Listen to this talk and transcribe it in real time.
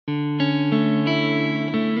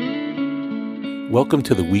Welcome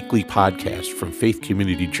to the weekly podcast from Faith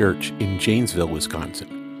Community Church in Janesville,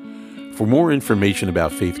 Wisconsin. For more information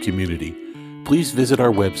about Faith Community, please visit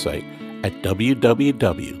our website at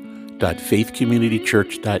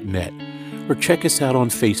www.faithcommunitychurch.net or check us out on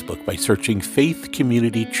Facebook by searching Faith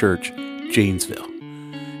Community Church Janesville.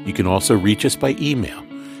 You can also reach us by email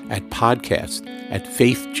at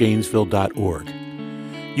podcast@faithjanesville.org.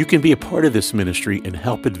 You can be a part of this ministry and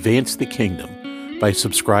help advance the kingdom by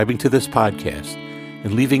subscribing to this podcast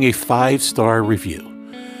and leaving a 5-star review.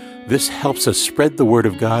 This helps us spread the word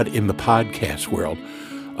of God in the podcast world,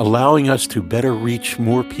 allowing us to better reach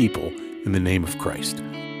more people in the name of Christ.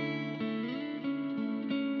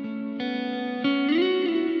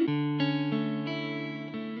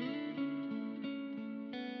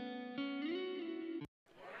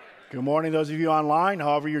 Good morning, those of you online,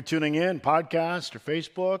 however you're tuning in, podcast or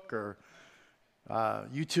Facebook or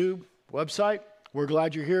YouTube website. We're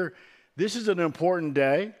glad you're here. This is an important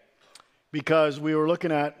day because we were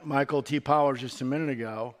looking at Michael T. Powers just a minute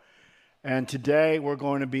ago, and today we're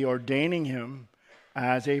going to be ordaining him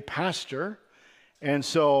as a pastor. And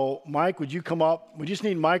so, Mike, would you come up? We just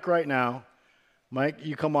need Mike right now. Mike,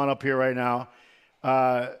 you come on up here right now.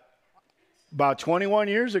 About 21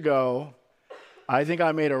 years ago, I think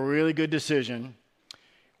I made a really good decision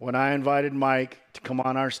when I invited Mike to come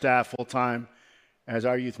on our staff full time as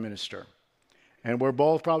our youth minister. And we're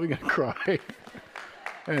both probably going to cry.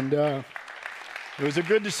 And it was a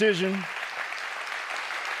good decision.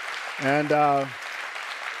 And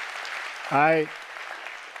I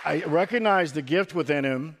recognized the gift within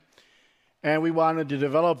him, and we wanted to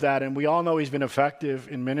develop that. And we all know he's been effective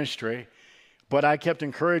in ministry. But I kept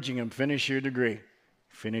encouraging him, finish your degree.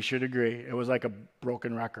 Finish your degree. It was like a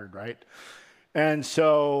broken record, right? And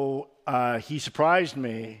so he surprised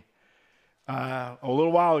me a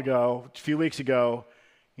little while ago, a few weeks ago.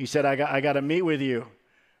 He said, I got to meet with you.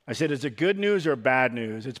 I said, is it good news or bad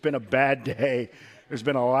news? It's been a bad day. There's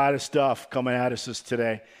been a lot of stuff coming at us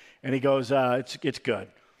today. And he goes, it's good.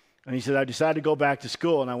 And he said, I decided to go back to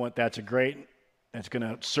school. And I went, that's going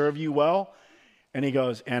to serve you well. And he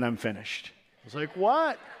goes, and I'm finished. I was like,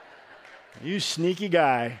 what? You sneaky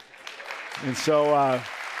guy. And so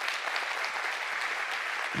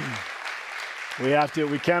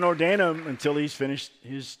we can't ordain him until he's finished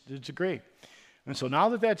his degree. And so now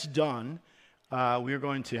that that's done, we're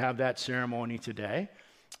going to have that ceremony today.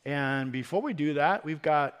 And before we do that, we've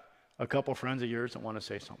got a couple friends of yours that want to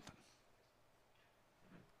say something.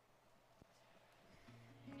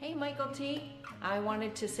 Hey, Michael T. I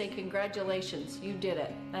wanted to say congratulations. You did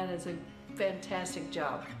it. That is a fantastic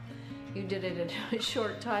job. You did it in a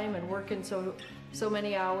short time and working so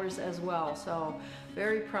many hours as well. So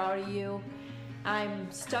very proud of you.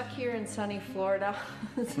 I'm stuck here in sunny Florida,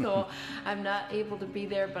 so I'm not able to be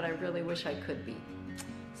there, but I really wish I could be.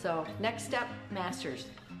 So next step, Masters.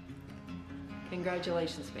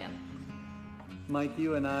 Congratulations, man. Mike,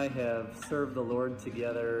 you and I have served the Lord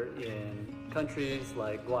together in countries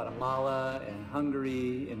like Guatemala and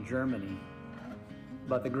Hungary and Germany.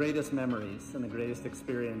 But the greatest memories and the greatest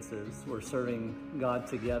experiences were serving God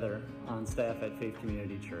together on staff at Faith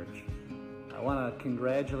Community Church. I want to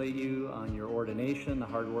congratulate you on your ordination, the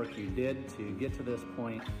hard work you did to get to this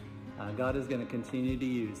point. God is going to continue to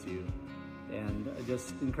use you. And I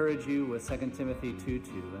just encourage you with 2 Timothy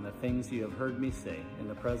 2:2 and the things you have heard me say in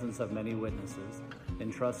the presence of many witnesses,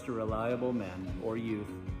 entrust to reliable men or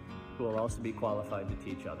youth who will also be qualified to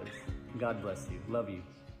teach others. God bless you. Love you.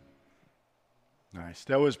 Nice.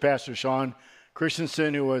 That was Pastor Sean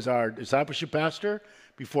Christensen, who was our discipleship pastor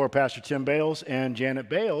before Pastor Tim Bales, and Janet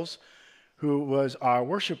Bales, who was our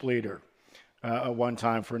worship leader at one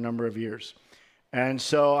time for a number of years. And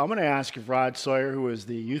so I'm going to ask if Rod Sawyer, who is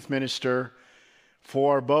the youth minister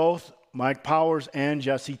for both Mike Powers and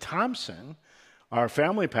Jesse Thompson, our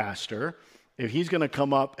family pastor, if he's going to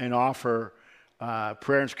come up and offer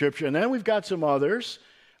prayer and scripture. And then we've got some others.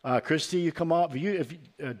 Christy, you come up.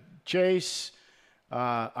 Chase,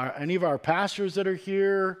 any of our pastors that are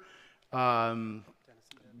here,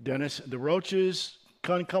 Dennis, the Roaches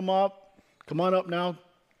can come up. Come on up now.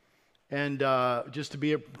 And just to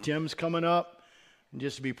be, Tim's coming up. And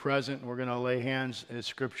just to be present, we're going to lay hands as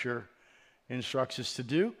Scripture instructs us to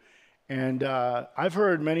do. And I've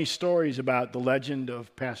heard many stories about the legend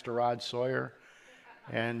of Pastor Rod Sawyer.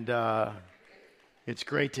 And it's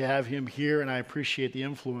great to have him here, and I appreciate the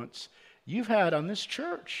influence you've had on this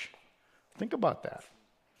church. Think about that.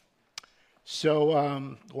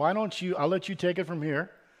 So why don't you, I'll let you take it from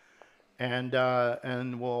here, and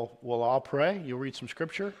we'll all pray. You'll read some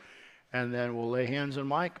Scripture, and then we'll lay hands on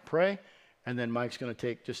Mike, pray, and then Mike's going to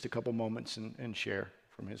take just a couple moments and share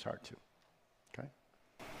from his heart too. Okay?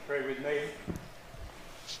 Pray with me.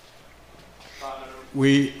 Father,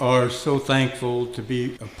 we are so thankful to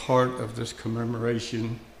be a part of this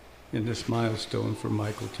commemoration in this milestone for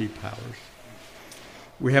Michael T. Powers.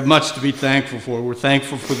 We have much to be thankful for. We're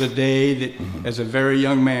thankful for the day that as a very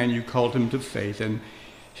young man you called him to faith, and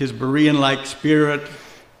his Berean-like spirit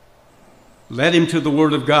led him to the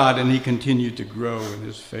Word of God, and he continued to grow in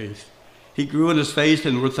his faith. He grew in his faith,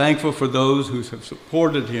 and we're thankful for those who have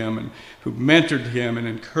supported him and who mentored him and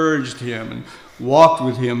encouraged him and walked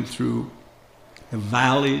with him through the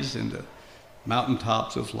valleys and the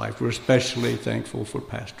mountaintops of life. We're especially thankful for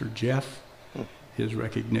Pastor Jeff, his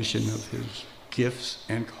recognition of his gifts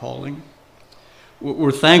and calling.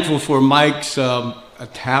 We're thankful for Mike's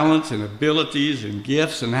talents and abilities and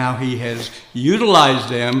gifts and how he has utilized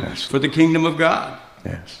them for the kingdom of God.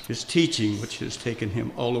 Yes. His teaching, which has taken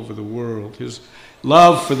him all over the world. His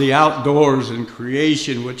love for the outdoors and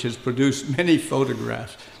creation, which has produced many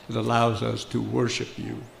photographs that allows us to worship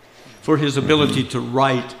you. For his ability to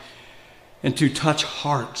write and to touch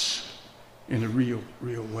hearts in a real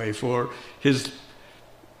way. For his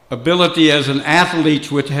ability as an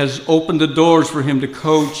athlete, which has opened the doors for him to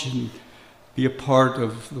coach and be a part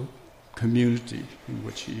of the community in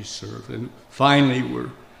which he served. And finally, we're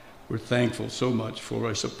thankful so much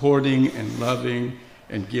for a supporting and loving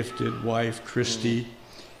and gifted wife, Christy,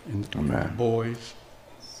 and the boys.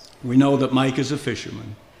 We know that Mike is a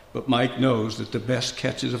fisherman, but Mike knows that the best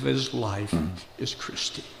catches of his life is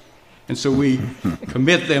Christy. And so we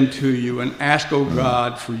commit them to you and ask, oh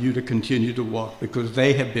God, for you to continue to walk, because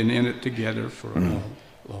they have been in it together for a long,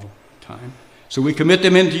 long time. So we commit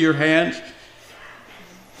them into your hands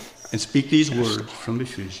and speak these words from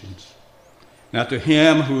Ephesians. Now to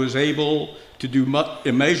him who is able to do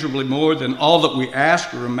immeasurably more than all that we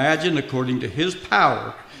ask or imagine, according to his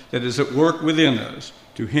power that is at work within us,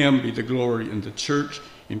 to him be the glory in the church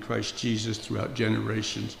in Christ Jesus throughout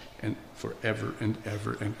generations and forever and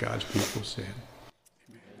ever. And God's people said,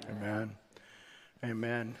 Amen.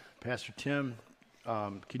 Amen. Pastor Tim,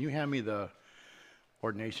 can you hand me the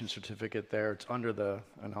ordination certificate there? It's under the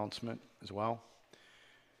announcement as well.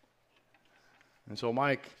 And so,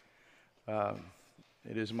 Mike,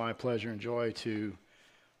 it is my pleasure and joy to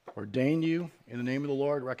ordain you in the name of the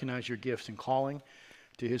Lord, recognize your gifts and calling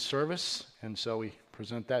to his service. And so we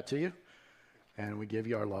present that to you, and we give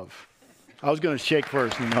you our love. I was going to shake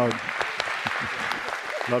first and hug.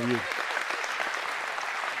 Love you.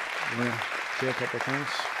 I'm going to say a couple of things.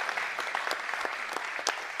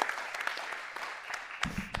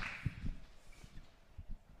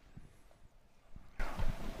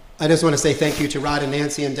 I just want to say thank you to Rod and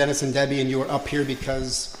Nancy and Dennis and Debbie, and you were up here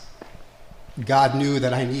because God knew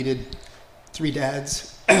that I needed 3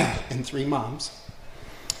 dads and 3 moms.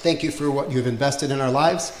 Thank you for what you've invested in our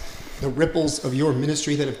lives, the ripples of your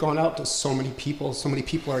ministry that have gone out to so many people. So many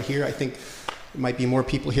people are here. I think there might be more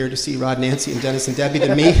people here to see Rod, Nancy, and Dennis and Debbie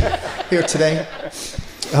than me here today.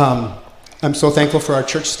 I'm so thankful for our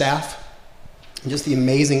church staff and just the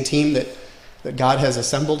amazing team that God has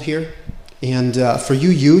assembled here. And for you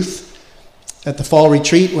youth, at the fall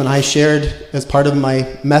retreat, when I shared as part of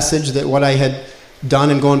my message that what I had done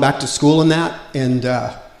and going back to school and that, and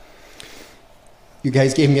you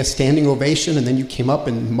guys gave me a standing ovation, and then you came up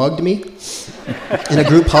and mugged me in a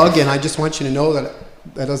group hug, and I just want you to know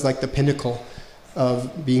that was like the pinnacle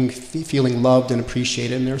of feeling loved and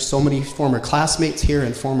appreciated. And there's so many former classmates here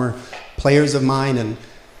and former players of mine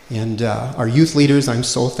and our youth leaders. I'm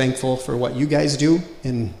so thankful for what you guys do,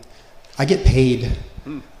 and I get paid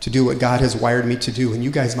to do what God has wired me to do, and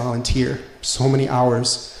you guys volunteer so many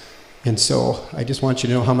hours, and so I just want you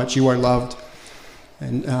to know how much you are loved.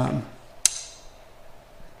 And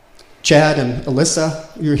Chad and Alyssa,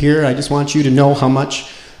 you're here. I just want you to know how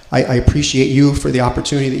much I appreciate you for the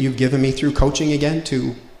opportunity that you've given me through coaching again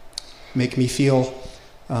to make me feel,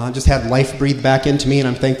 just have life breathed back into me, and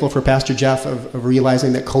I'm thankful for Pastor Jeff of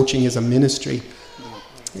realizing that coaching is a ministry,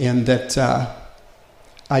 and that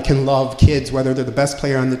I can love kids, whether they're the best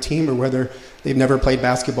player on the team or whether they've never played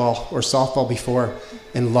basketball or softball before,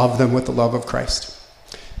 and love them with the love of Christ.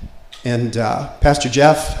 And Pastor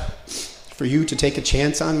Jeff, for you to take a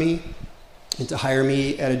chance on me and to hire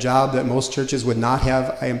me at a job that most churches would not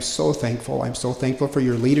have, I am so thankful. I'm so thankful for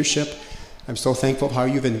your leadership. I'm so thankful for how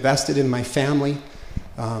you've invested in my family.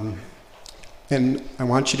 And I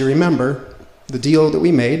want you to remember the deal that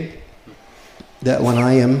we made, that when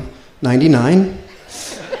I am 99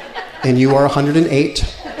 and you are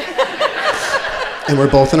 108, and we're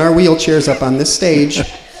both in our wheelchairs up on this stage,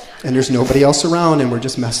 and there's nobody else around, and we're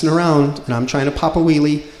just messing around, and I'm trying to pop a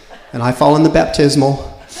wheelie, and I fall in the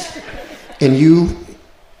baptismal, and you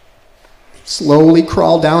slowly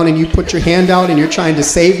crawl down and you put your hand out and you're trying to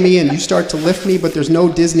save me and you start to lift me, but there's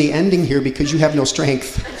no Disney ending here because you have no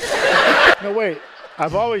strength. No, wait.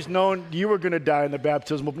 I've always known you were going to die in the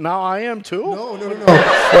baptismal. Now I am too? No.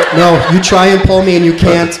 No, you try and pull me and you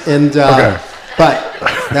can't. And Okay. But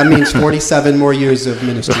that means 47 more years of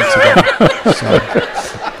ministry to go. So.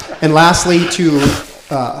 And lastly, to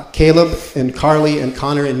Caleb and Carly and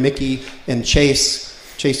Connor and Mickey and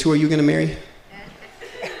Chase. Chase, who are you going to marry?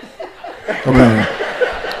 Okay.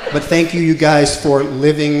 But thank you guys for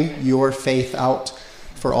living your faith out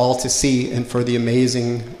for all to see and for the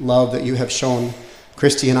amazing love that you have shown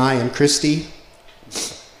Christy and I. And Christy,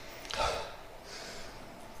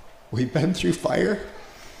 we've been through fire,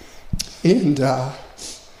 and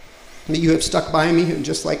you have stuck by me, and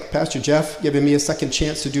just like Pastor Jeff, giving me a second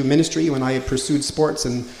chance to do ministry when I had pursued sports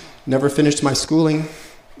and never finished my schooling.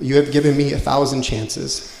 You have given me 1,000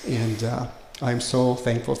 chances, and I'm so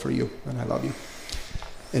thankful for you, and I love you.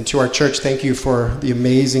 And to our church, thank you for the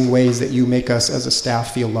amazing ways that you make us as a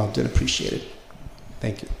staff feel loved and appreciated.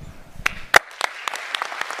 Thank you.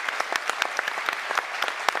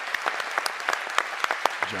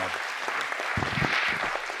 Good job.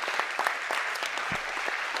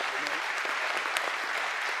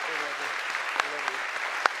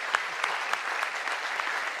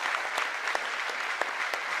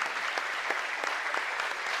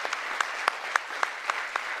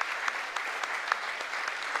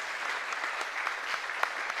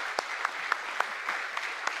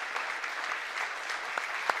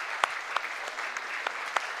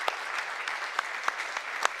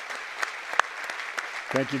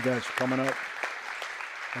 Thank you guys for coming up.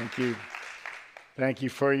 Thank you. Thank you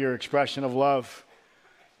for your expression of love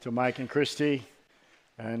to Mike and Christy.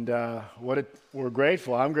 And we're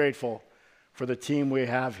grateful. I'm grateful for the team we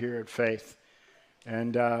have here at Faith.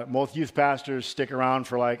 And most youth pastors stick around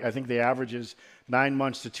for I think the average is 9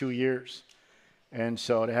 months to 2 years. And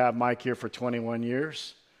so to have Mike here for 21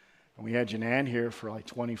 years, and we had Janan here for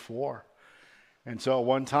 24. And so at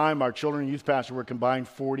one time, our children and youth pastor were combined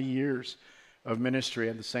 40 years of ministry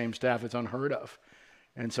at the same staff. It's unheard of.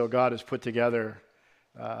 And so God has put together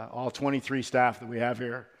all 23 staff that we have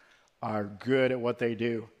here are good at what they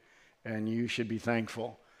do, and you should be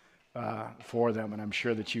thankful for them, and I'm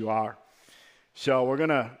sure that you are. So we're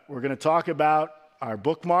gonna talk about our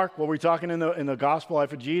bookmark. What we're talking in the Gospel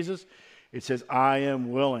Life of Jesus, it says, "I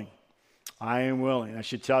am willing." I am willing. I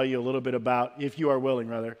should tell you a little bit about, if you are willing,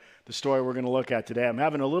 rather, the story we're going to look at today. I'm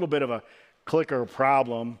having a little bit of a clicker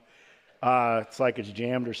problem. It's like it's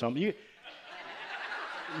jammed or something.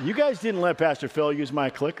 You guys didn't let Pastor Phil use my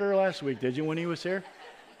clicker last week, did you, when he was here?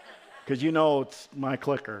 Because you know it's my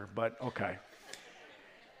clicker, but okay.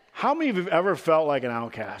 How many of you have ever felt like an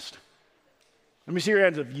outcast? Let me see your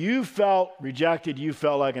hands. If you felt rejected, you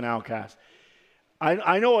felt like an outcast.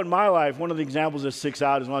 I know in my life, one of the examples that sticks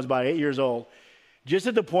out is when I was about 8 years old, just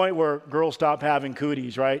at the point where girls stopped having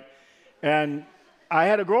cooties, right? And I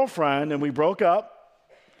had a girlfriend, and we broke up.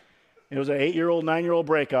 It was an 8-year-old, 9-year-old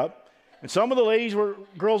breakup. And some of the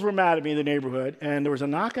girls were mad at me in the neighborhood, and there was a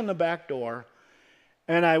knock on the back door.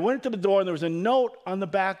 And I went to the door, and there was a note on the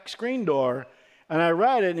back screen door, and I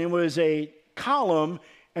read it, and it was a column,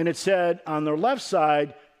 and it said on the left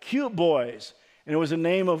side, "Cute Boys." And it was the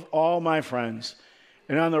name of all my friends.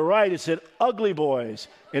 And on the right, it said "Ugly Boys,"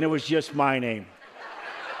 and it was just my name.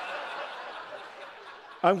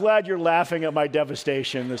 I'm glad you're laughing at my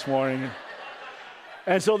devastation this morning.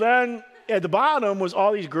 And so then at the bottom was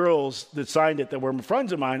all these girls that signed it that were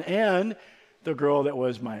friends of mine and the girl that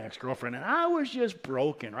was my ex-girlfriend. And I was just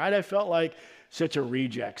broken, right? I felt like such a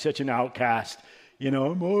reject, such an outcast. I'm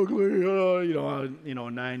ugly, a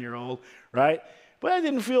 9-year-old, right? But I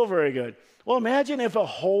didn't feel very good. Well, imagine if a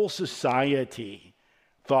whole society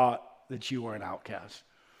thought that you were an outcast.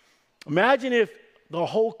 Imagine if the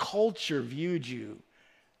whole culture viewed you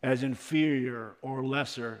as inferior or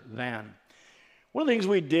lesser than. One of the things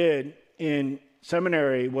we did in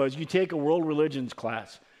seminary was you take a world religions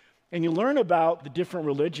class and you learn about the different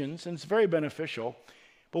religions, and it's very beneficial.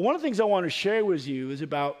 But one of the things I want to share with you is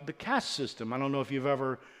about the caste system. I don't know if you've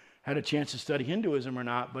ever had a chance to study Hinduism or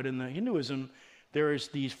not, but in the Hinduism, there is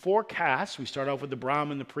these 4 castes. We start off with the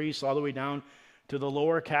Brahmin, the priests, all the way down to the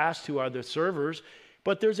lower caste, who are the servers.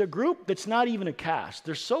 But there's a group that's not even a caste.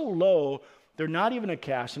 They're so low, they're not even a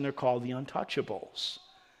caste, and they're called the untouchables.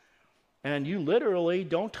 And you literally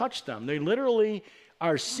don't touch them. They literally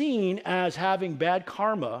are seen as having bad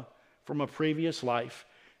karma from a previous life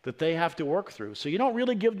that they have to work through. So you don't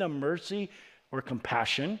really give them mercy or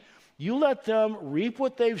compassion. You let them reap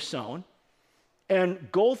what they've sown,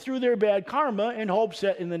 and go through their bad karma in hopes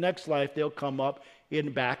that in the next life they'll come up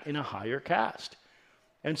back in a higher caste.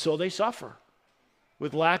 And so they suffer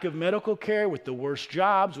with lack of medical care, with the worst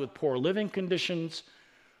jobs, with poor living conditions,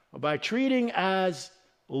 by treating as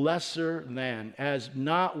lesser than, as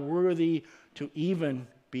not worthy to even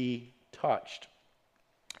be touched.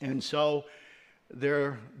 And so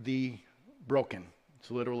they're the broken. It's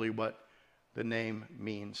literally what the name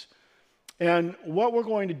means. And what we're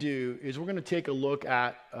going to do is we're going to take a look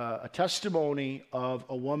at a testimony of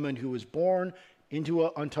a woman who was born into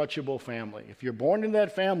an untouchable family. If you're born in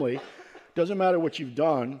that family, doesn't matter what you've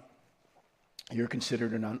done, you're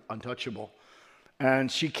considered an untouchable.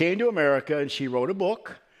 And she came to America and she wrote a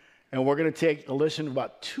book, and we're going to take a listen to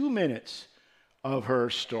about 2 minutes of her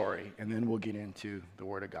story, and then we'll get into the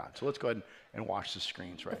Word of God. So let's go ahead and watch the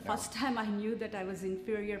screens right now. The first time I knew that I was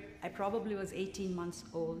inferior, I probably was 18 months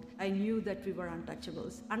old. I knew that we were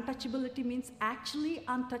untouchables. Untouchability means actually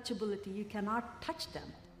untouchability. You cannot touch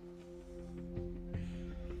them.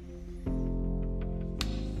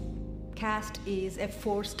 Caste is a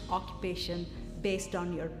forced occupation based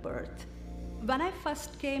on your birth. When I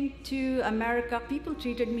first came to America, people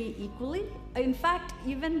treated me equally. In fact,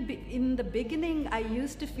 even in the beginning, I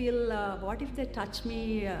used to feel, what if they touch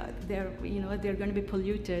me? They're going to be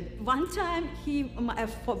polluted. One time,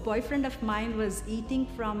 a boyfriend of mine was eating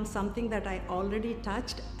from something that I already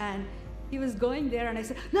touched, and he was going there, and I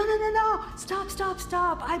said, no,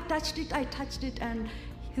 stop! I touched it, and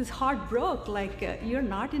his heart broke, like, you're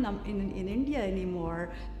not in India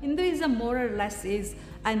anymore. Hinduism more or less is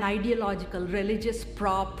an ideological, religious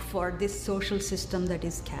prop for this social system that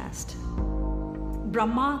is caste.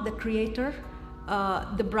 Brahma, the creator,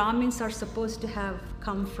 the Brahmins are supposed to have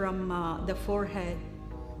come from the forehead,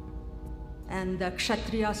 and the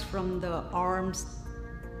Kshatriyas from the arms,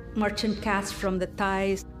 merchant caste from the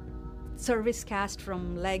thighs, service caste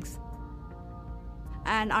from legs.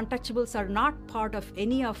 And untouchables are not part of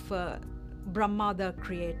any of Brahma, the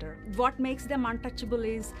creator. What makes them untouchable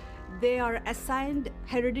is they are assigned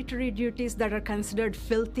hereditary duties that are considered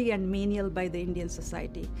filthy and menial by the Indian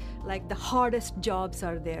society. Like the hardest jobs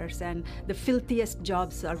are theirs and the filthiest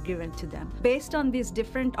jobs are given to them. Based on these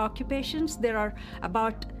different occupations, there are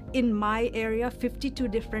about, in my area, 52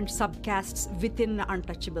 different subcastes within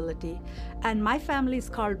untouchability. And my family is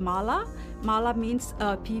called Mala. Mala means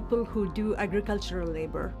people who do agricultural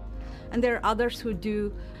labor. And there are others who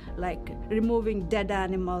do like removing dead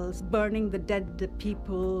animals, burning the dead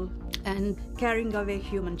people, and carrying away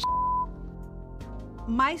human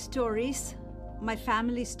My stories, my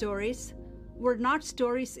family stories, were not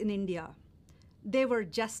stories in India. They were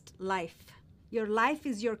just life. Your life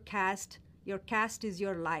is your caste is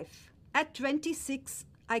your life. At 26,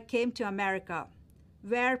 I came to America,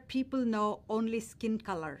 where people know only skin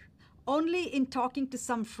color. Only in talking to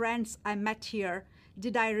some friends I met here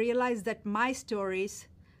did I realize that my stories,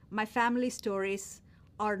 my family stories,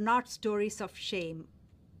 are not stories of shame.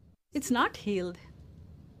 It's not healed.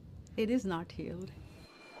 It is not healed.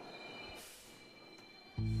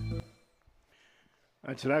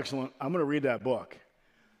 That's an excellent. I'm going to read that book.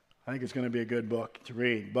 I think it's going to be a good book to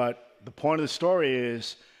read. But the point of the story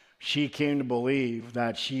is she came to believe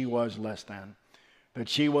that she was less than, that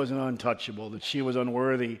she was an untouchable, that she was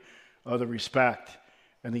unworthy of the respect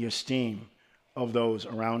and the esteem of those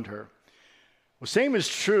around her. Well, same is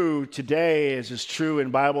true today as is true in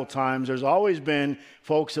Bible times. There's always been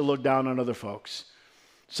folks that look down on other folks.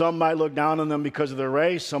 Some might look down on them because of their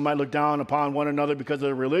race. Some might look down upon one another because of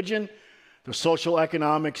their religion, their social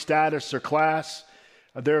economic status, their class,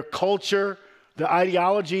 their culture, the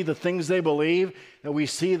ideology, the things they believe, that we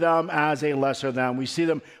see them as a lesser than. We see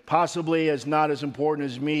them possibly as not as important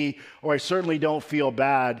as me, or I certainly don't feel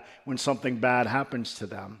bad when something bad happens to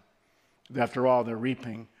them. After all, they're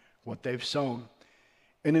reaping what they've sown.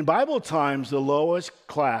 And in Bible times, the lowest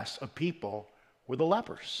class of people were the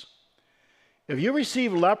lepers. If you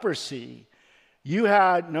received leprosy, you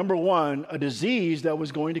had, number one, a disease that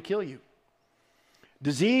was going to kill you.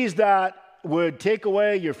 Disease that would take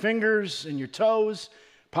away your fingers and your toes,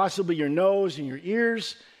 possibly your nose and your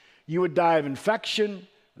ears. You would die of infection,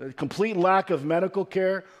 a complete lack of medical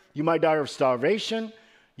care. You might die of starvation.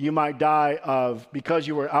 You might die of, because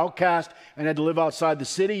you were outcast and had to live outside the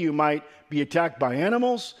city, you might be attacked by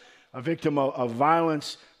animals, a victim of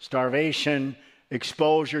violence, starvation,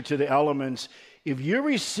 exposure to the elements. If you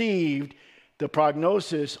received the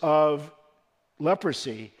prognosis of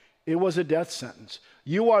leprosy, it was a death sentence.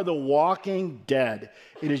 You are the walking dead.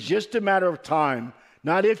 It is just a matter of time,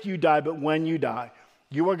 not if you die, but when you die.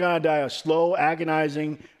 You are going to die a slow,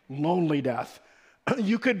 agonizing, lonely death.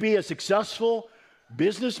 You could be a successful,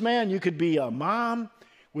 businessman. You could be a mom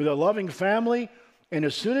with a loving family. And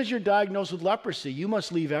as soon as you're diagnosed with leprosy, you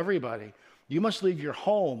must leave everybody. You must leave your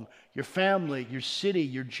home, your family, your city,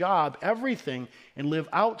 your job, everything, and live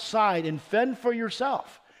outside and fend for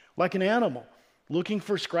yourself like an animal, looking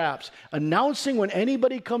for scraps, announcing when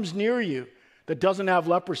anybody comes near you that doesn't have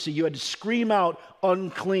leprosy, you had to scream out,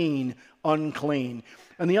 unclean, unclean.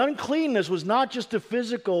 And the uncleanness was not just a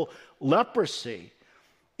physical leprosy.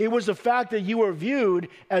 It was the fact that you were viewed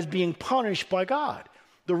as being punished by God.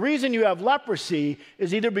 The reason you have leprosy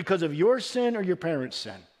is either because of your sin or your parents'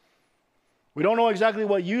 sin. We don't know exactly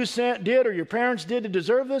what you did or your parents did to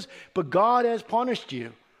deserve this, but God has punished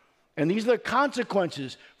you. And these are the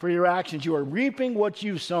consequences for your actions. You are reaping what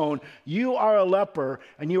you've sown. You are a leper,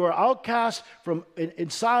 and you are outcast from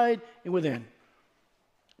inside and within.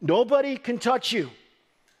 Nobody can touch you.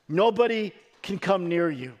 Nobody can come near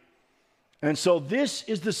you. And so this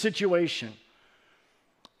is the situation.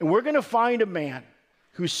 And we're going to find a man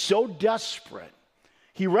who's so desperate.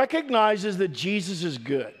 He recognizes that Jesus is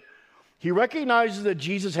good. He recognizes that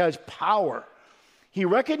Jesus has power. He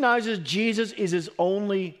recognizes Jesus is his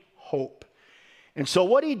only hope. And so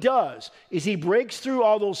what he does is he breaks through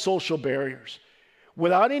all those social barriers.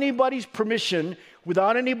 Without anybody's permission,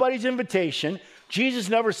 without anybody's invitation, Jesus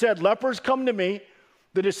never said, lepers come to me.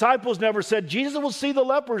 The disciples never said, Jesus will see the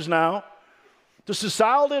lepers now. The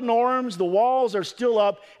societal norms, the walls are still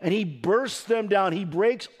up, and he bursts them down. He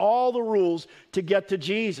breaks all the rules to get to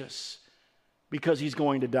Jesus because he's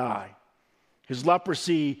going to die. His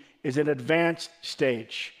leprosy is an advanced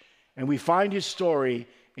stage, and we find his story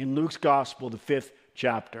in Luke's Gospel, the 5th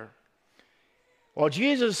chapter. While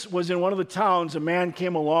Jesus was in one of the towns, a man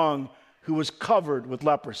came along who was covered with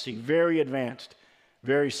leprosy, very advanced,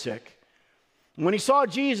 very sick. When he saw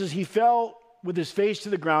Jesus, he fell with his face to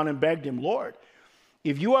the ground and begged him, Lord,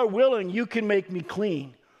 if you are willing, you can make me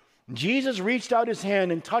clean. Jesus reached out his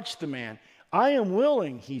hand and touched the man. I am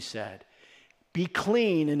willing, he said. Be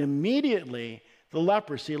clean. And immediately the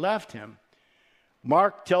leprosy left him.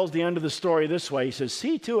 Mark tells the end of the story this way. He says,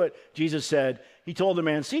 see to it, Jesus said, he told the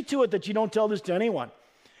man, see to it that you don't tell this to anyone.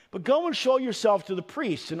 But go and show yourself to the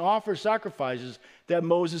priests and offer sacrifices that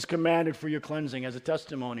Moses commanded for your cleansing as a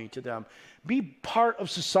testimony to them. Be part of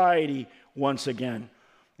society once again.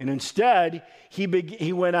 And instead,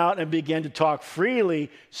 he went out and began to talk freely,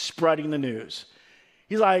 spreading the news.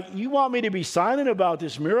 He's like, you want me to be silent about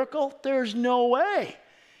this miracle? There's no way.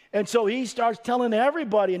 And so he starts telling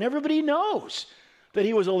everybody, and everybody knows that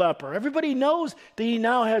he was a leper. Everybody knows that he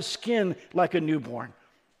now has skin like a newborn.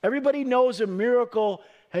 Everybody knows a miracle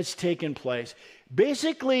has taken place.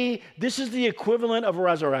 Basically, this is the equivalent of a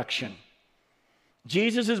resurrection.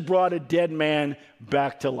 Jesus has brought a dead man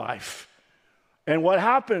back to life. And what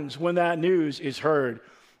happens when that news is heard?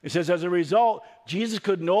 It says, as a result, Jesus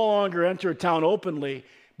could no longer enter a town openly,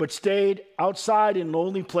 but stayed outside in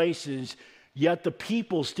lonely places, yet the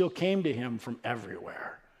people still came to him from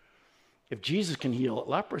everywhere. If Jesus can heal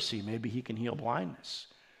leprosy, maybe he can heal blindness.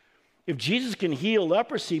 If Jesus can heal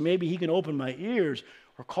leprosy, maybe he can open my ears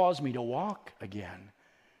or cause me to walk again.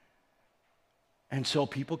 And so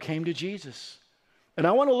people came to Jesus. And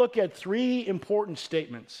I want to look at 3 important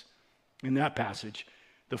statements in that passage.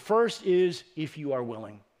 The first is, if you are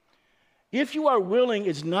willing. If you are willing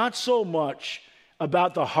is not so much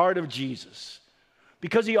about the heart of Jesus,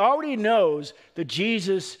 because he already knows that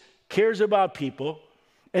Jesus cares about people,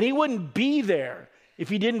 and he wouldn't be there if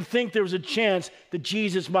he didn't think there was a chance that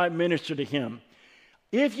Jesus might minister to him.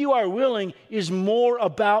 If you are willing is more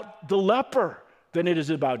about the leper than it is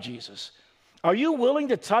about Jesus. Are you willing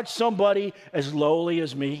to touch somebody as lowly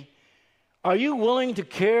as me? Are you willing to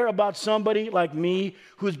care about somebody like me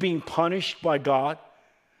who's being punished by God,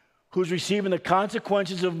 who's receiving the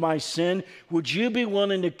consequences of my sin? Would you be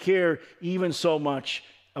willing to care even so much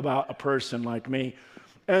about a person like me?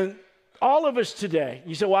 And all of us today,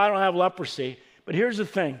 you say, well, I don't have leprosy. But here's the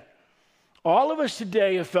thing. All of us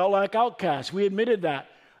today have felt like outcasts. We admitted that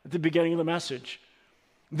at the beginning of the message.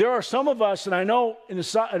 There are some of us, and I know in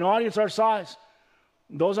an audience our size,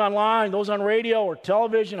 those online, those on radio or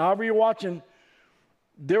television, however you're watching,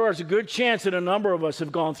 there is a good chance that a number of us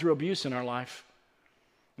have gone through abuse in our life.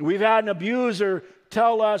 We've had an abuser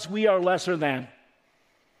tell us we are lesser than.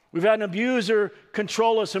 We've had an abuser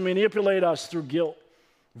control us and manipulate us through guilt,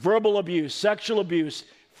 verbal abuse, sexual abuse,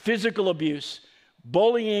 physical abuse,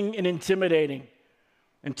 bullying and intimidating,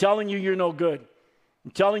 and telling you you're no good,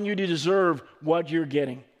 and telling you to deserve what you're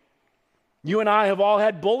getting. You and I have all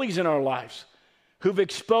had bullies in our lives who've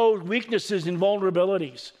exposed weaknesses and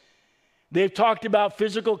vulnerabilities. They've talked about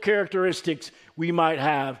physical characteristics we might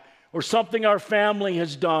have, or something our family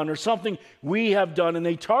has done or something we have done, and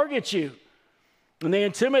they target you and they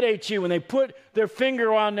intimidate you and they put their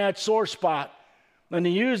finger on that sore spot and they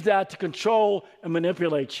use that to control and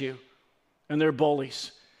manipulate you, and they're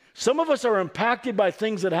bullies. Some of us are impacted by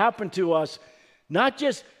things that happen to us, not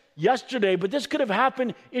just yesterday, but this could have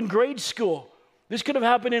happened in grade school. This could have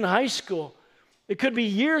happened in high school. It could be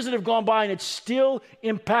years that have gone by and it's still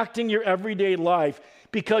impacting your everyday life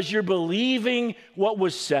because you're believing what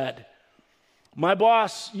was said. My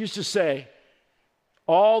boss used to say,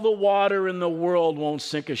 all the water in the world won't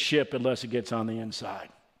sink a ship unless it gets on the inside.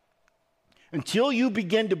 Until you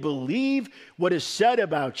begin to believe what is said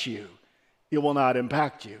about you, it will not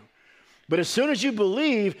impact you. But as soon as you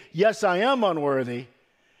believe, yes, I am unworthy,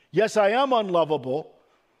 yes, I am unlovable,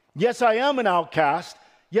 yes, I am an outcast,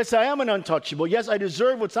 yes, I am an untouchable, yes, I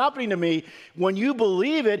deserve what's happening to me, when you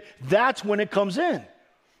believe it, that's when it comes in.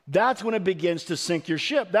 That's when it begins to sink your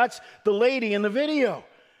ship. That's the lady in the video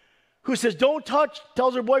who says,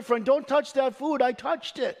 tells her boyfriend, don't touch that food. I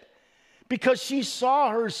touched it. Because she saw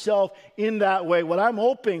herself in that way. What I'm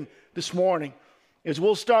hoping this morning is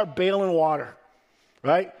we'll start bailing water,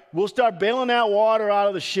 right? We'll start bailing that water out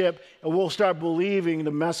of the ship, and we'll start believing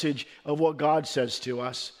the message of what God says to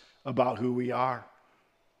us about who we are.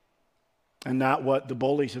 And not what the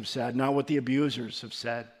bullies have said, not what the abusers have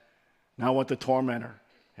said, not what the tormentor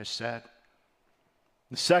has said.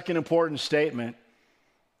 The second important statement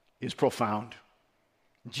is profound.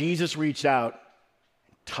 Jesus reached out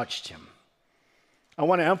and touched him. I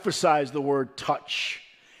want to emphasize the word touch.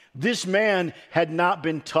 This man had not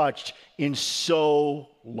been touched in so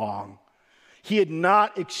long. He had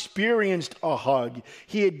not experienced a hug.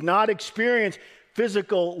 He had not experienced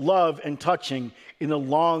physical love and touching in the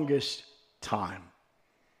longest time.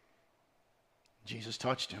 Jesus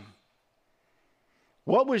touched him.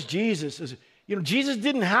 What was Jesus? Jesus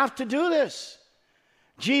didn't have to do this.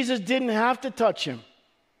 Jesus didn't have to touch him.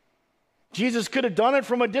 Jesus could have done it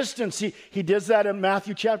from a distance. He does that in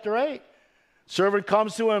Matthew chapter 8. Servant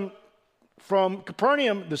comes to him from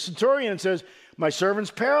Capernaum, the centurion, and says, my servant's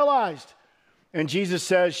paralyzed. And Jesus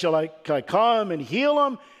says, can I come and heal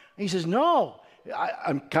him? And he says, no.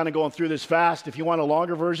 I'm kind of going through this fast. If you want a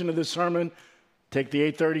longer version of this sermon, take the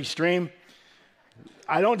 8:30 stream.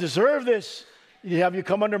 I don't deserve this. Have you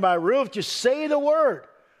come under my roof? Just say the word.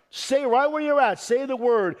 Say right where you're at. Say the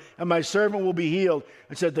word, and my servant will be healed.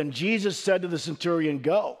 And said, then Jesus said to the centurion,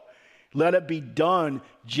 go. Let it be done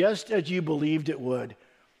just as you believed it would.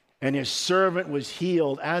 And his servant was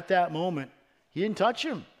healed at that moment. He didn't touch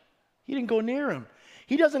him. He didn't go near him.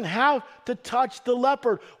 He doesn't have to touch the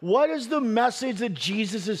leper. What is the message that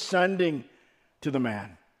Jesus is sending to the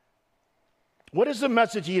man? What is the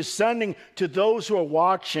message he is sending to those who are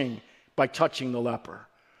watching by touching the leper?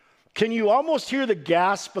 Can you almost hear the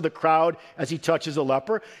gasp of the crowd as he touches the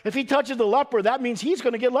leper? If he touches the leper, that means he's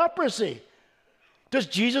going to get leprosy. Does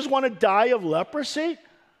Jesus want to die of leprosy?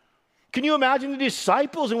 Can you imagine the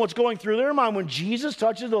disciples and what's going through their mind when Jesus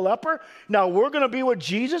touches the leper? Now we're going to be with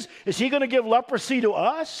Jesus. Is he going to give leprosy to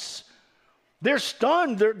us? They're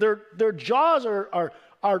stunned. Their jaws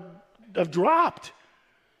have dropped.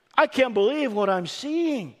 I can't believe what I'm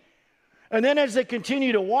seeing. And then as they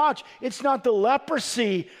continue to watch, it's not the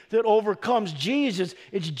leprosy that overcomes Jesus.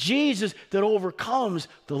 It's Jesus that overcomes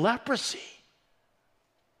the leprosy.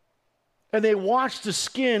 And they watch the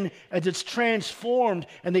skin as it's transformed,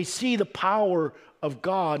 and they see the power of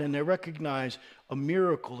God, and they recognize a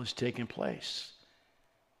miracle has taken place.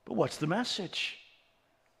 But what's the message?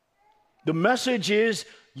 The message is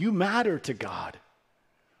you matter to God.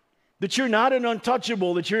 That you're not an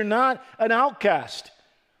untouchable, that you're not an outcast,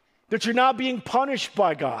 that you're not being punished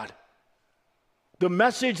by God. The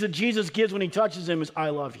message that Jesus gives when he touches him is,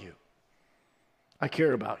 I love you. I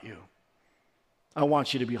care about you. I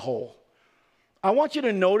want you to be whole. I want you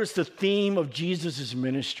to notice the theme of Jesus'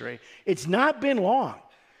 ministry. It's not been long,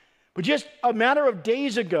 but just a matter of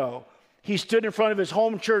days ago, he stood in front of his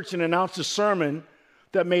home church and announced a sermon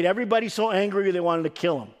that made everybody so angry they wanted to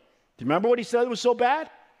kill him. Do you remember what he said was so bad?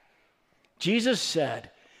 Jesus said,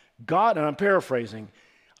 God, and I'm paraphrasing,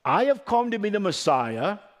 I have come to be the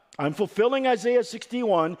Messiah. I'm fulfilling Isaiah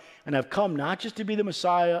 61, and I've come not just to be the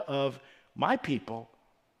Messiah of my people,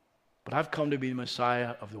 but I've come to be the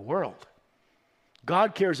Messiah of the world.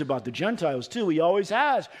 God cares about the Gentiles too. He always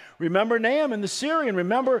has. Remember Naaman the Syrian.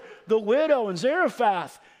 Remember the widow in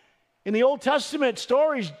Zarephath. In the Old Testament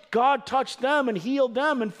stories, God touched them and healed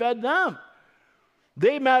them and fed them.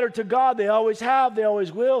 They matter to God. They always have. They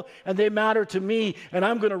always will. And they matter to me. And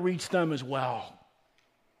I'm going to reach them as well.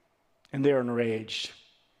 And they're enraged.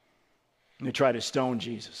 And they try to stone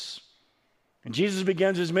Jesus. And Jesus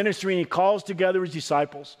begins his ministry and he calls together his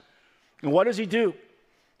disciples. And what does he do?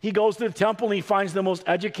 He goes to the temple and he finds the most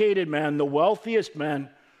educated man, the wealthiest man,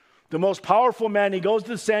 the most powerful man. He goes to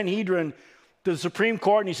the Sanhedrin, to the Supreme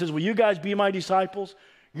Court, and he says, will you guys be my disciples?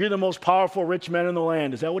 You're the most powerful rich men in the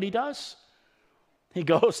land. Is that what he does? He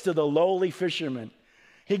goes to the lowly fisherman.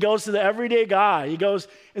 He goes to the everyday guy. He goes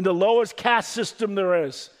in the lowest caste system there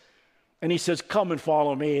is. And he says, come and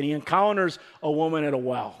follow me. And he encounters a woman at a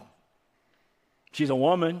well. She's a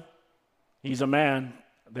woman. He's a man.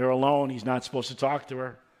 They're alone. He's not supposed to talk to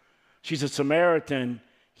her. She's a Samaritan.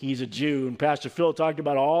 He's a Jew. And Pastor Phil talked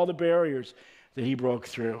about all the barriers that he broke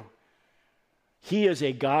through. He is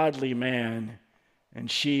a godly man, and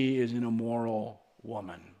she is an immoral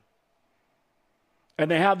woman. And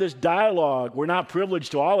they have this dialogue. We're not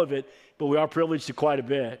privileged to all of it, but we are privileged to quite a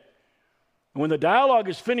bit. And when the dialogue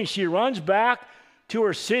is finished, she runs back to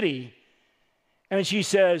her city, and she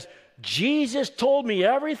says, Jesus told me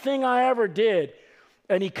everything I ever did,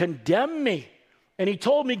 and he condemned me, and he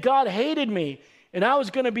told me God hated me, and I was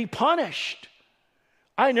going to be punished.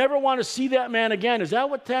 I never want to see that man again. Is that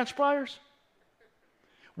what transpires?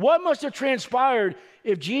 What must have transpired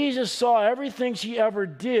if Jesus saw everything she ever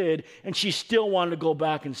did and she still wanted to go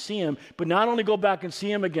back and see him, but not only go back and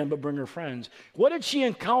see him again, but bring her friends? What did she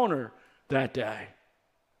encounter that day?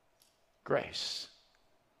 Grace.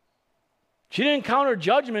 She didn't encounter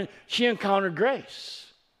judgment, she encountered grace.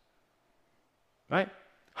 Right?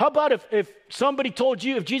 How about if somebody told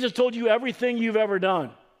you, if Jesus told you everything you've ever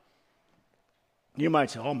done? You might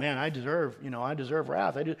say, oh man, I deserve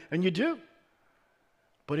wrath. And you do.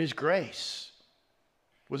 But his grace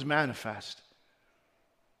was manifest.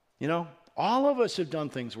 You know, all of us have done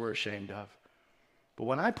things we're ashamed of. But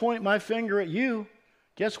when I point my finger at you,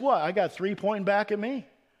 guess what? I got 3 pointing back at me.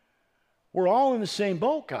 We're all in the same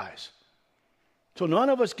boat, guys. So none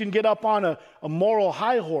of us can get up on a moral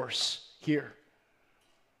high horse here.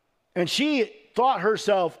 And she thought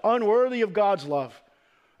herself unworthy of God's love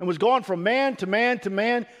and was going from man to man to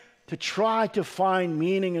man to try to find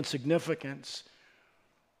meaning and significance.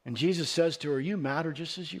 And Jesus says to her, you matter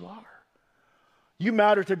just as you are. You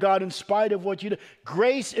matter to God in spite of what you do.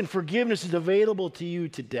 Grace and forgiveness is available to you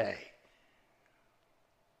today.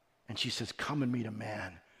 And she says, come and meet a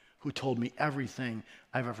man who told me everything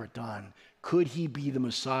I've ever done. Could he be the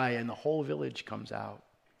Messiah? And the whole village comes out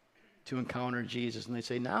to encounter Jesus. And they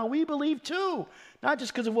say, now we believe too. Not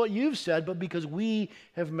just because of what you've said, but because we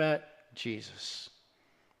have met Jesus.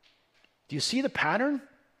 Do you see the pattern?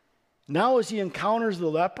 Now as he encounters the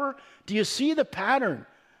leper, do you see the pattern?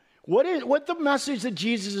 What the message that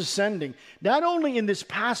Jesus is sending, not only in this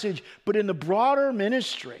passage, but in the broader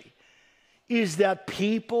ministry, is that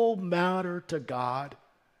people matter to God.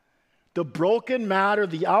 The broken matter,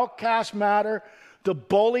 the outcast matter, the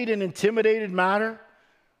bullied and intimidated matter.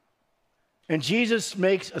 And Jesus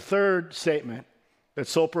makes a third statement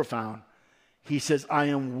that's so profound. He says, I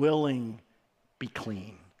am willing, be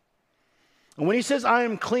clean. And when he says, I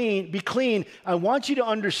am clean, be clean, I want you to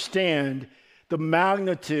understand the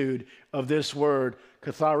magnitude of this word,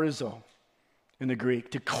 katharizo, in the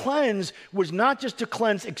Greek. To cleanse was not just to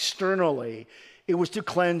cleanse externally, it was to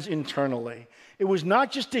cleanse internally. It was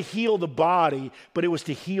not just to heal the body, but it was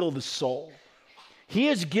to heal the soul. He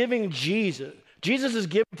is giving Jesus is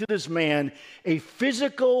giving to this man a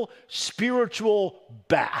physical, spiritual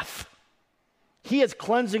bath. He is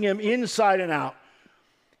cleansing him inside and out.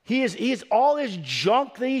 He is all his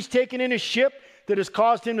junk that he's taken in his ship that has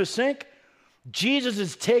caused him to sink. Jesus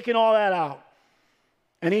is taking all that out.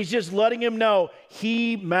 And he's just letting him know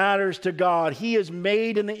he matters to God. He is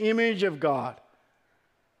made in the image of God.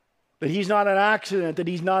 That he's not an accident, that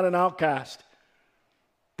he's not an outcast,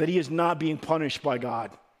 that he is not being punished by God.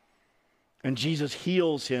 And Jesus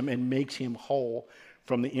heals him and makes him whole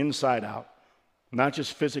from the inside out, not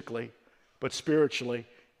just physically, but spiritually,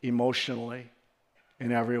 emotionally,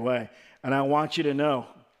 in every way. And I want you to know,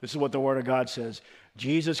 this is what the Word of God says,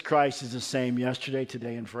 Jesus Christ is the same yesterday,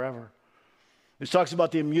 today, and forever. This talks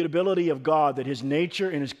about the immutability of God, that his nature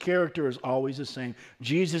and his character is always the same.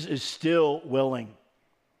 Jesus is still willing.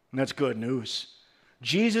 And that's good news.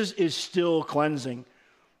 Jesus is still cleansing.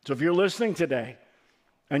 So if you're listening today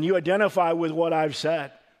and you identify with what I've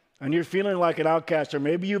said and you're feeling like an outcast, or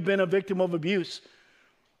maybe you've been a victim of abuse,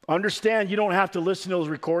 understand you don't have to listen to those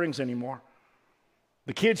recordings anymore.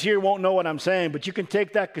 The kids here won't know what I'm saying, but you can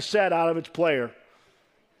take that cassette out of its player.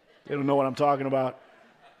 They don't know what I'm talking about.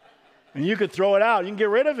 And you can throw it out. You can get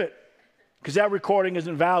rid of it because that recording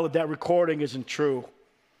isn't valid. That recording isn't true.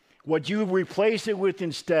 What you replace it with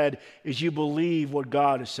instead is you believe what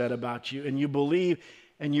God has said about you, and you believe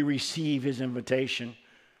and you receive his invitation.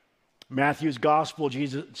 Matthew's gospel,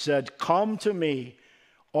 Jesus said, "Come to me,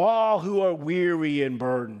 all who are weary and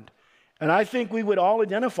burdened." And I think we would all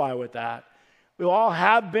identify with that. We all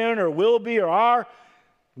have been or will be or are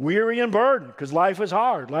weary and burdened because life is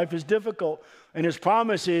hard, life is difficult. And his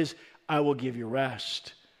promise is, I will give you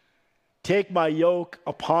rest. Take my yoke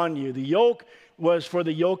upon you. The yoke was for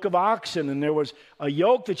the yoke of oxen, and there was a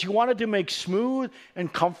yoke that you wanted to make smooth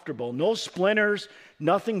and comfortable. No splinters,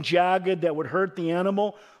 nothing jagged that would hurt the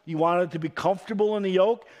animal. You wanted it to be comfortable in the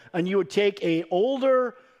yoke, and you would take a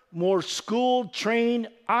older, more schooled, trained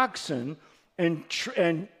oxen and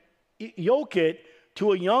yoke it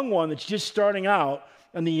to a young one that's just starting out,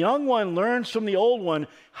 and the young one learns from the old one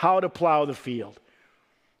how to plow the field.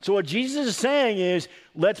 So what Jesus is saying is,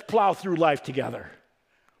 let's plow through life together.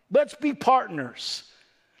 Let's be partners.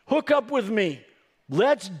 Hook up with me.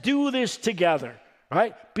 Let's do this together,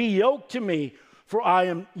 right? Be yoked to me, for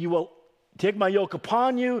you will take my yoke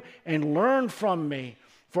upon you and learn from me,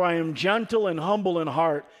 for I am gentle and humble in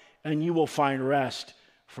heart, and you will find rest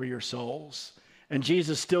for your souls. And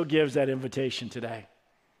Jesus still gives that invitation today.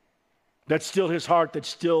 That's still his heart. That's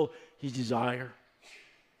still his desire.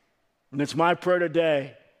 And it's my prayer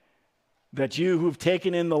today that you who've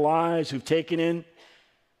taken in the lies, who've taken in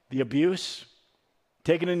the abuse,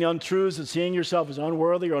 taken in the untruths and seeing yourself as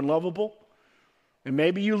unworthy or unlovable, and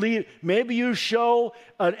maybe you show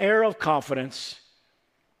an air of confidence.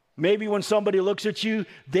 Maybe when somebody looks at you,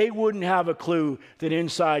 they wouldn't have a clue that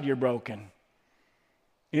inside you're broken.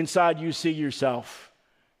 Inside you see yourself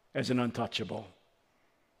as an untouchable.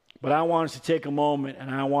 But I want us to take a moment, and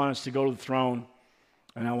I want us to go to the throne,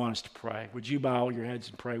 and I want us to pray. Would you bow your heads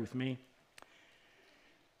and pray with me?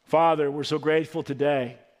 Father, we're so grateful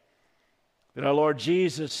today that our Lord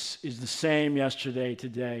Jesus is the same yesterday,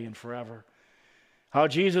 today, and forever. How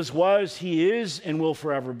Jesus was, he is, and will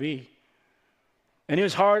forever be. And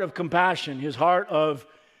his heart of compassion, his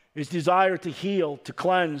desire to heal, to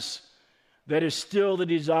cleanse, that is still the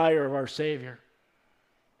desire of our Savior.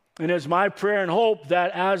 And it's my prayer and hope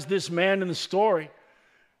that as this man in the story,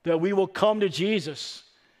 that we will come to Jesus.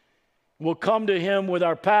 We'll come to him with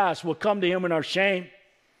our past. We'll come to him in our shame.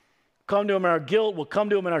 Come to him in our guilt. We'll come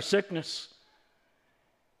to him in our sickness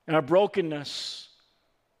and our brokenness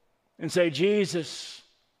and say, Jesus,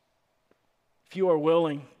 if you are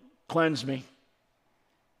willing, cleanse me.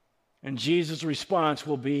 And Jesus' response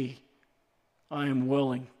will be, I am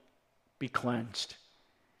willing, be cleansed.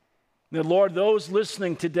 That, Lord, those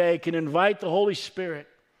listening today can invite the Holy Spirit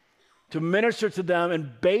to minister to them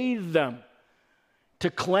and bathe them, to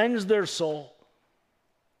cleanse their soul,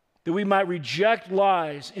 that we might reject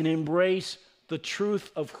lies and embrace the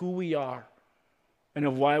truth of who we are and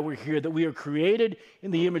of why we're here, that we are created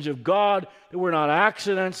in the image of God, that we're not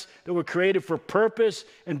accidents, that we're created for purpose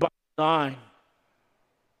and by design,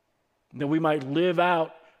 that we might live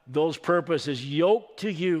out those purposes yoked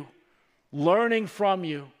to you, learning from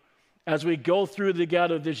you as we go through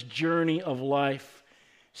together this journey of life,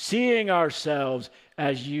 seeing ourselves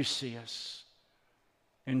as you see us.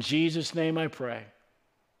 In Jesus' name I pray.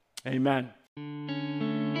 Amen.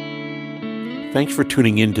 Thanks for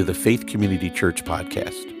tuning in to the Faith Community Church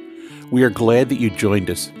podcast. We are glad that you joined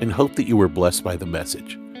us and hope that you were blessed by the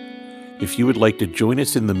message. If you would like to join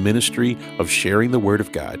us in the ministry of sharing the Word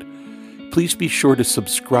of God, please be sure to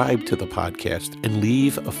subscribe to the podcast and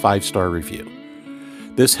leave a 5-star review.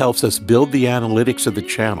 This helps us build the analytics of the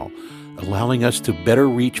channel, allowing us to better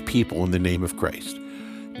reach people in the name of Christ.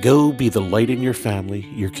 Go be the light in your family,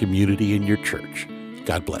 your community, and your church.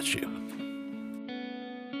 God bless you.